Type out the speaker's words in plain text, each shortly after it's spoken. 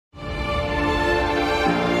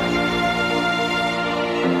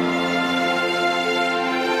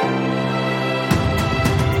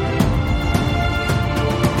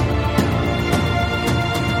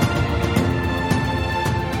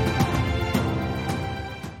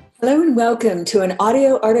Hello and welcome to an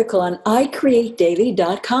audio article on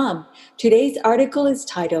iCreateDaily.com. Today's article is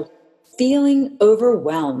titled Feeling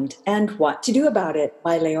Overwhelmed and What to Do About It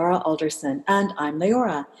by Leora Alderson. And I'm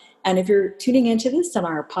Leora. And if you're tuning into this on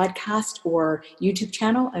our podcast or YouTube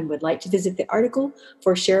channel and would like to visit the article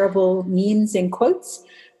for shareable memes and quotes,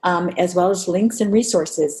 as well as links and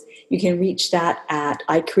resources, you can reach that at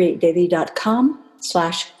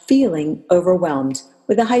iCreateDaily.com/feeling overwhelmed,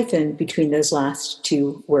 with a hyphen between those last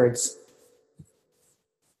two words.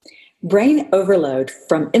 Brain overload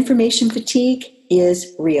from information fatigue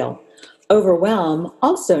is real. Overwhelm,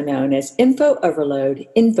 also known as info overload,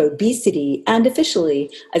 infobesity, and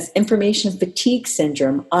officially as information fatigue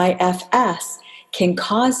syndrome, IFS, can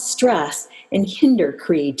cause stress and hinder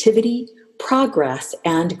creativity, progress,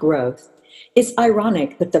 and growth. It's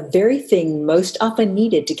ironic that the very thing most often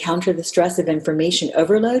needed to counter the stress of information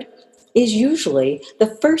overload is usually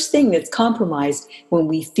the first thing that's compromised when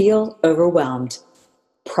we feel overwhelmed: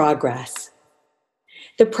 progress.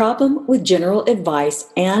 The problem with general advice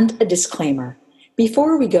and a disclaimer.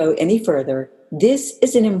 Before we go any further, this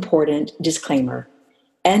is an important disclaimer.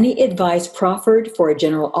 Any advice proffered for a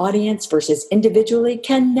general audience versus individually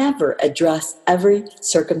can never address every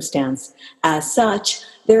circumstance. As such,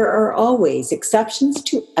 there are always exceptions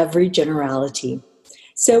to every generality.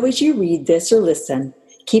 So as you read this or listen,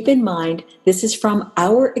 keep in mind this is from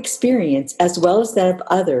our experience as well as that of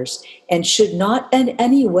others and should not in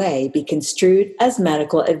any way be construed as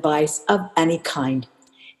medical advice of any kind.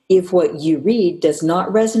 If what you read does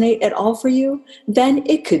not resonate at all for you, then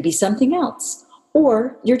it could be something else.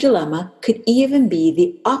 Or your dilemma could even be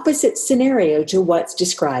the opposite scenario to what's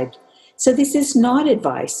described. So this is not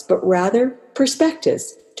advice, but rather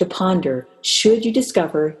perspectives to ponder should you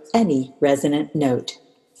discover any resonant note.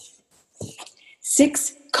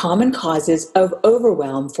 6 common causes of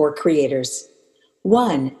overwhelm for creators.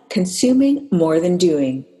 1. Consuming more than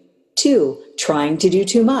doing. 2. Trying to do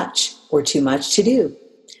too much or too much to do.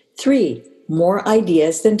 3. More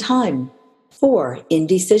ideas than time. 4.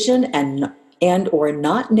 Indecision and or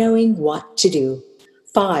not knowing what to do.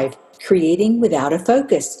 5. Creating without a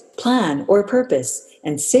focus, plan, or purpose.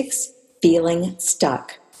 And 6. Feeling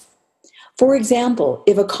stuck. For example,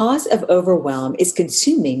 if a cause of overwhelm is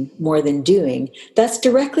consuming more than doing, that's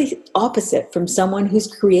directly opposite from someone who's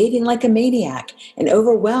creating like a maniac and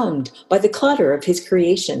overwhelmed by the clutter of his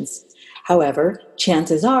creations. However,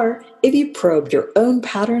 chances are, if you probed your own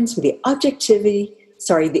patterns with the objective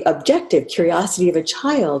curiosity of a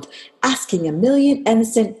child asking a million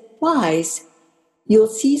innocent whys, you'll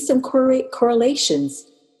see some correlations,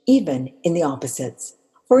 even in the opposites.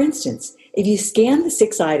 For instance, if you scan the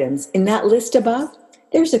 6 items in that list above,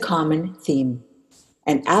 there's a common theme: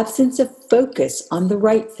 an absence of focus on the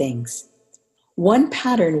right things. One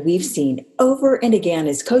pattern we've seen over and again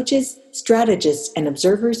as coaches, strategists, and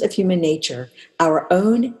observers of human nature, our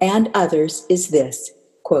own and others, is this,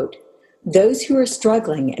 quote, those who are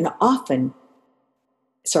struggling and often,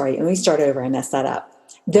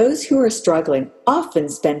 Those who are struggling often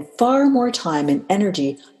spend far more time and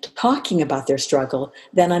energy talking about their struggle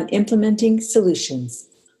than on implementing solutions.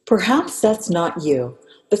 Perhaps that's not you,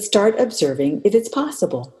 but start observing if it's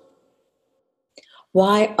possible.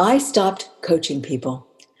 Why I stopped coaching people.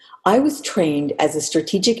 I was trained as a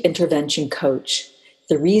strategic intervention coach.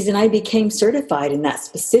 The reason I became certified in that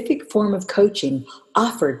specific form of coaching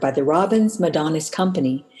offered by the Robbins-Madanes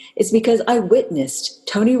Company is because I witnessed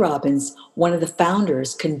Tony Robbins, one of the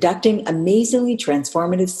founders, conducting amazingly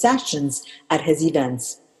transformative sessions at his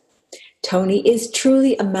events. Tony is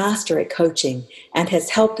truly a master at coaching and has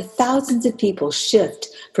helped thousands of people shift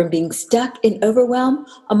from being stuck in overwhelm,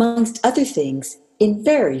 amongst other things, in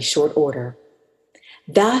very short order.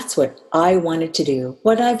 That's what I wanted to do,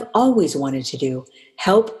 what I've always wanted to do,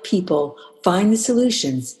 help people find the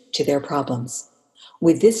solutions to their problems.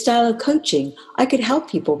 With this style of coaching, I could help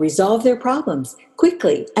people resolve their problems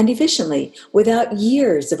quickly and efficiently without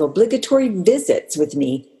years of obligatory visits with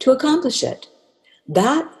me to accomplish it.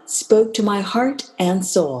 That spoke to my heart and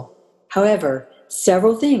soul. However,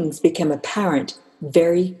 several things became apparent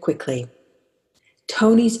very quickly.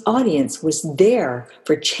 Tony's audience was there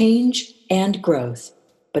for change and growth,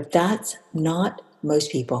 but that's not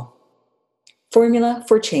most people. Formula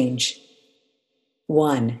for change.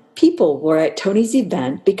 1. People were at Tony's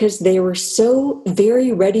event because they were so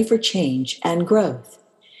very ready for change and growth.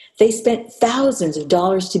 They spent thousands of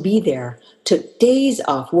dollars to be there, took days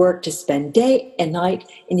off work to spend day and night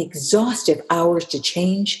in exhaustive hours to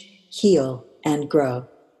change, heal, and grow.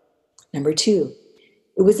 Number 2.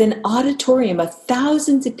 It was an auditorium of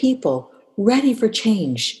thousands of people ready for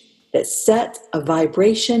change that set a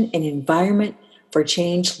vibration and environment for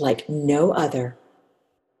change like no other.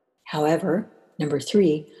 However, number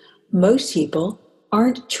 3, most people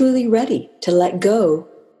aren't truly ready to let go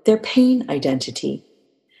their pain identity.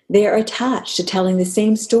 They are attached to telling the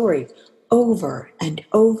same story over and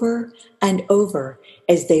over and over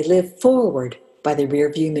as they live forward by the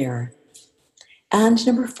rearview mirror. And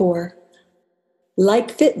number 4,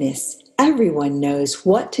 like fitness, everyone knows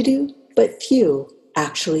what to do, but few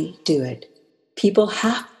actually do it. People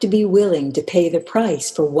have to be willing to pay the price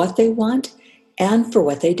for what they want and for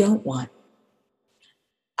what they don't want.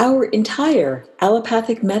 Our entire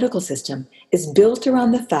allopathic medical system is built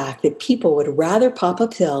around the fact that people would rather pop a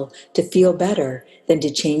pill to feel better than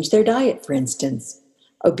to change their diet, for instance.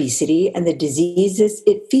 Obesity and the diseases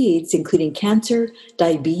it feeds, including cancer,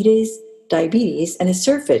 diabetes, and a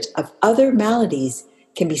surfeit of other maladies,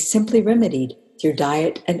 can be simply remedied through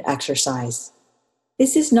diet and exercise.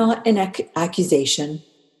 This is not an accusation.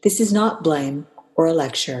 This is not blame or a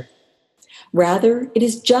lecture. Rather, it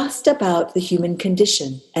is just about the human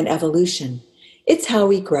condition and evolution. It's how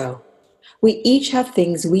we grow. We each have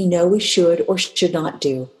things we know we should or should not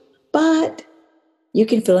do, but you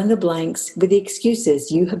can fill in the blanks with the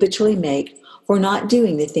excuses you habitually make for not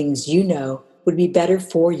doing the things you know would be better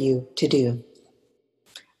for you to do.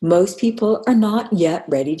 Most people are not yet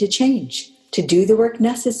ready to change, to do the work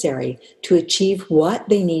necessary to achieve what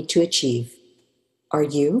they need to achieve. Are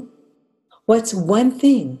you? What's one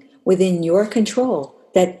thing within your control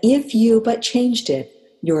that if you but changed it,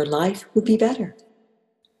 your life would be better?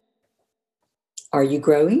 Are you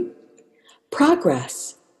growing?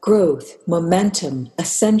 Progress, growth, momentum,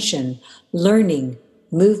 ascension, learning,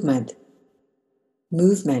 movement.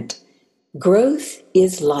 Growth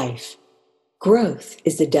is life. Growth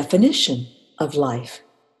is the definition of life.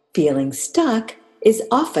 Feeling stuck is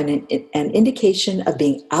often an indication of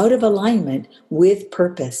being out of alignment with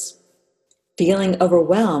purpose. Feeling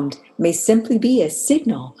overwhelmed may simply be a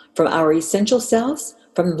signal from our essential selves,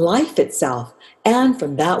 from life itself, and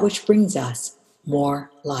from that which brings us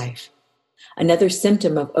more life. Another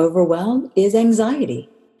symptom of overwhelm is anxiety.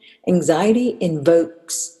 Anxiety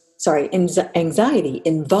involves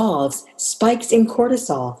spikes in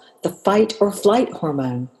cortisol, the fight or flight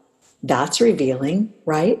hormone. That's revealing,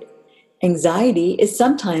 right? Anxiety is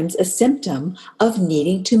sometimes a symptom of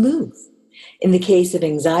needing to move. In the case of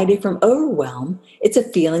anxiety from overwhelm, it's a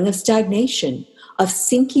feeling of stagnation, of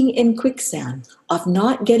sinking in quicksand, of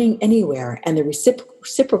not getting anywhere, and the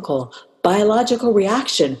reciprocal biological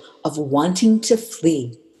reaction of wanting to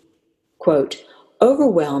flee. Quote,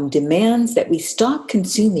 overwhelm demands that we stop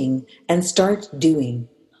consuming and start doing.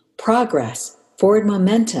 Progress, forward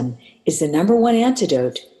momentum, is the number one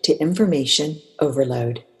antidote to information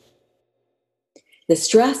overload. The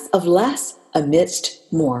stress of less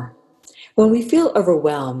amidst more. When we feel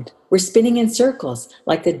overwhelmed, we're spinning in circles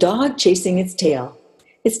like the dog chasing its tail.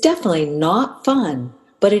 It's definitely not fun,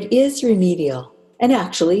 but it is remedial, and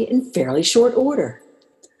actually in fairly short order.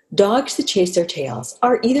 Dogs that chase their tails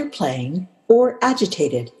are either playing or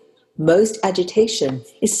agitated. Most agitation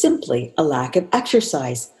is simply a lack of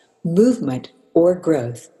exercise, movement, or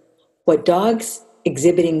growth. What dogs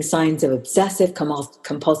exhibiting signs of obsessive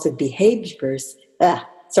compulsive behaviors,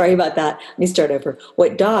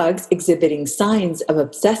 What dogs exhibiting signs of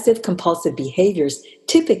obsessive compulsive behaviors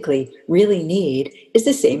typically really need is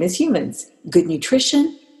the same as humans: good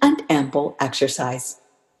nutrition and ample exercise.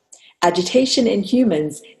 Agitation in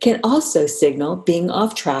humans can also signal being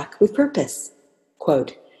off track with purpose.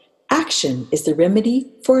 Quote, action is the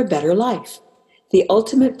remedy for a better life. The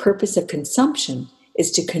ultimate purpose of consumption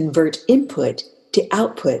is to convert input to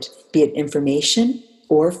output, be it information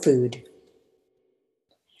or food.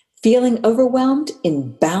 Feeling overwhelmed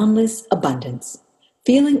in boundless abundance.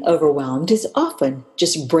 Feeling overwhelmed is often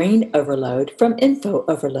just brain overload from info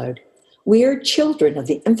overload. We are children of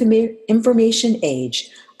the information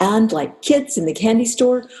age, and like kids in the candy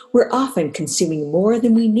store, we're often consuming more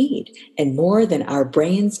than we need and more than our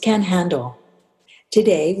brains can handle.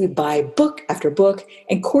 Today, we buy book after book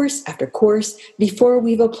and course after course before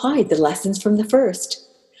we've applied the lessons from the first.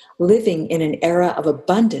 Living in an era of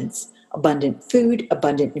abundance, abundant food,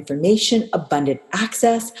 abundant information, abundant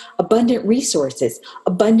access, abundant resources,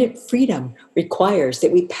 abundant freedom requires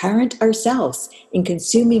that we parent ourselves in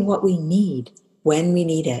consuming what we need when we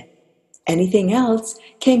need it. Anything else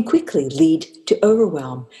can quickly lead to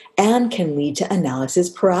overwhelm and can lead to analysis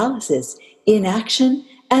paralysis, inaction,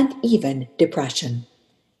 and even depression.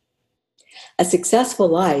 A successful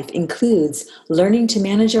life includes learning to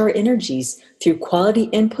manage our energies through quality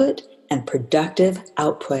input and productive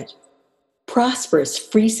output. Prosperous,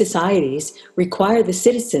 free societies require the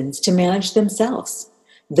citizens to manage themselves.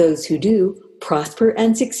 Those who do prosper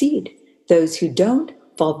and succeed. Those who don't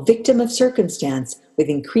fall victim of circumstance with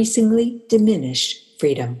increasingly diminished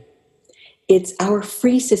freedom. It's our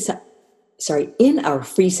free society. In our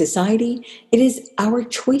free society, it is our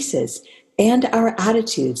choices and our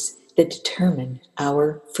attitudes that determine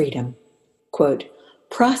our freedom. Quote,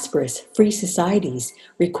 prosperous free societies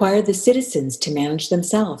require the citizens to manage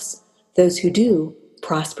themselves. Those who do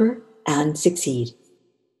prosper and succeed.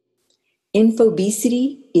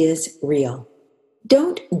 Infobesity is real.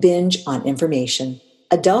 Don't binge on information.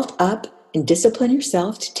 Adult up and discipline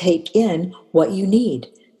yourself to take in what you need,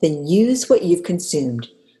 then use what you've consumed.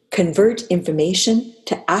 Convert information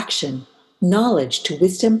to action, knowledge to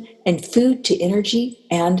wisdom, and food to energy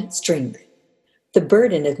and strength. The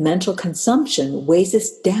burden of mental consumption weighs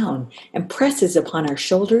us down and presses upon our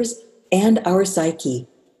shoulders and our psyche.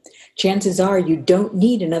 Chances are you don't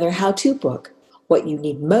need another how-to book. What you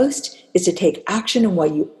need most is to take action on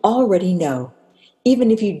what you already know.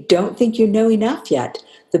 Even if you don't think you know enough yet,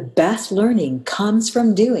 the best learning comes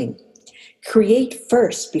from doing. Create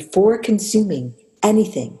first before consuming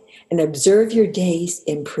anything and observe your days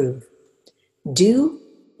improve. Do,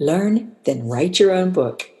 learn, then write your own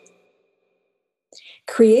book.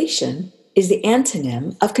 Creation is the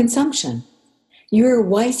antonym of consumption. You are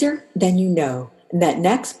wiser than you know, and that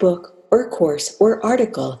next book or course or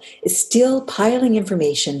article is still piling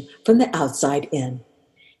information from the outside in.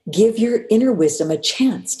 Give your inner wisdom a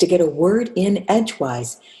chance to get a word in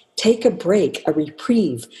edgewise. Take a break, a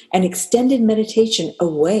reprieve, an extended meditation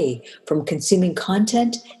away from consuming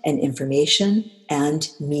content and information and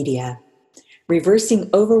media. Reversing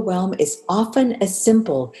overwhelm is often as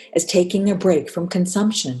simple as taking a break from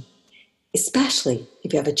consumption, especially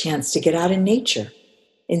if you have a chance to get out in nature.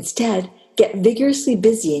 Instead, get vigorously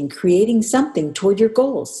busy in creating something toward your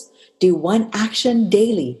goals. Do one action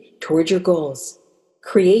daily toward your goals.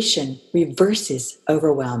 Creation reverses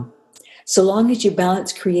overwhelm. So long as you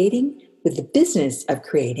balance creating with the business of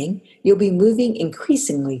creating, you'll be moving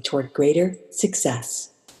increasingly toward greater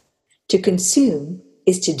success. To consume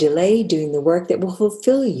is to delay doing the work that will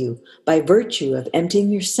fulfill you by virtue of emptying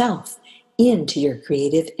yourself into your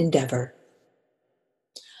creative endeavor.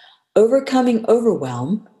 Overcoming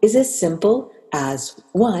overwhelm is as simple as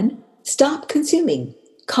 1. Stop consuming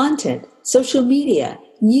content, social media,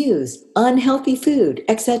 news, unhealthy food,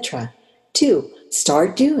 etc. 2.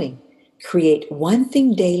 Start doing. Create one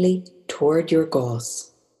thing daily toward your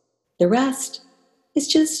goals. The rest is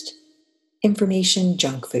just information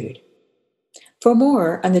junk food. For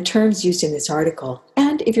more on the terms used in this article,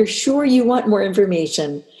 and if you're sure you want more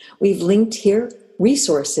information, we've linked here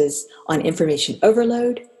resources on information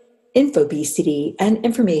overload, infobesity, and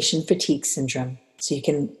information fatigue syndrome. So you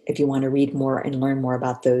can, if you want to read more and learn more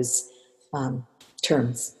about those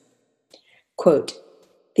terms. Quote,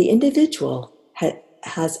 the individual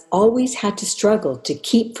has always had to struggle to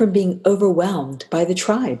keep from being overwhelmed by the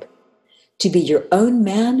tribe. To be your own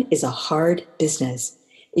man is a hard business.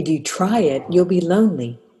 If you try it, you'll be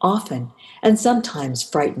lonely, often, and sometimes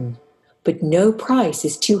frightened. But no price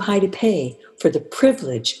is too high to pay for the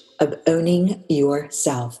privilege of owning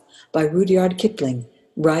yourself. By Rudyard Kipling,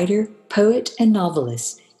 writer, poet, and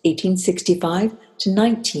novelist, 1865 to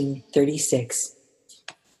 1936.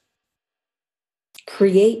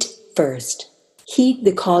 Create first. Heed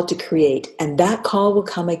the call to create, and that call will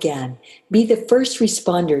come again. Be the first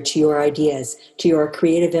responder to your ideas, to your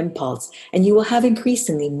creative impulse, and you will have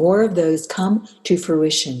increasingly more of those come to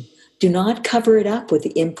fruition. Do not cover it up with the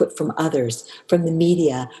input from others, from the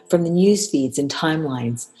media, from the news feeds and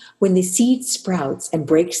timelines. When the seed sprouts and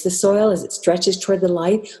breaks the soil as it stretches toward the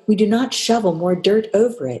light, we do not shovel more dirt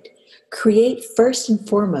over it. Create first and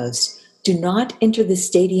foremost. Do not enter the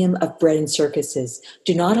stadium of bread and circuses.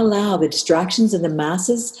 Do not allow the distractions of the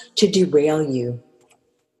masses to derail you.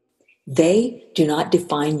 They do not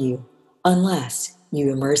define you unless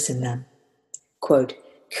you immerse in them. Quote,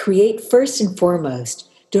 create first and foremost.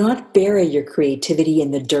 Do not bury your creativity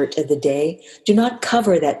in the dirt of the day. Do not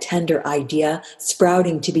cover that tender idea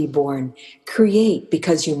sprouting to be born. Create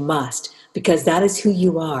because you must, because that is who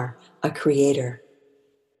you are, a creator.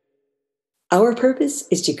 Our purpose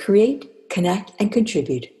is to create, connect, and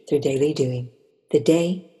contribute through daily doing. The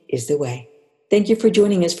day is the way. Thank you for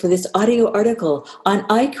joining us for this audio article on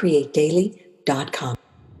iCreateDaily.com.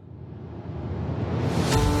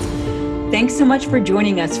 Thanks so much for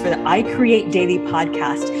joining us for the I Create Daily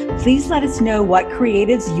podcast. Please let us know what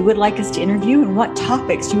creatives you would like us to interview and what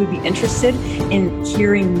topics you would be interested in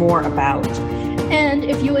hearing more about. And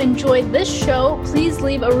if you enjoyed this show, please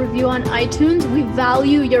leave a review on iTunes. We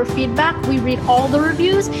value your feedback. We read all the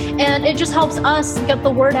reviews, and it just helps us get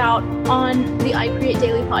the word out on the I Create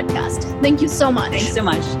Daily podcast. Thank you so much. Thanks so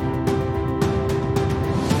much.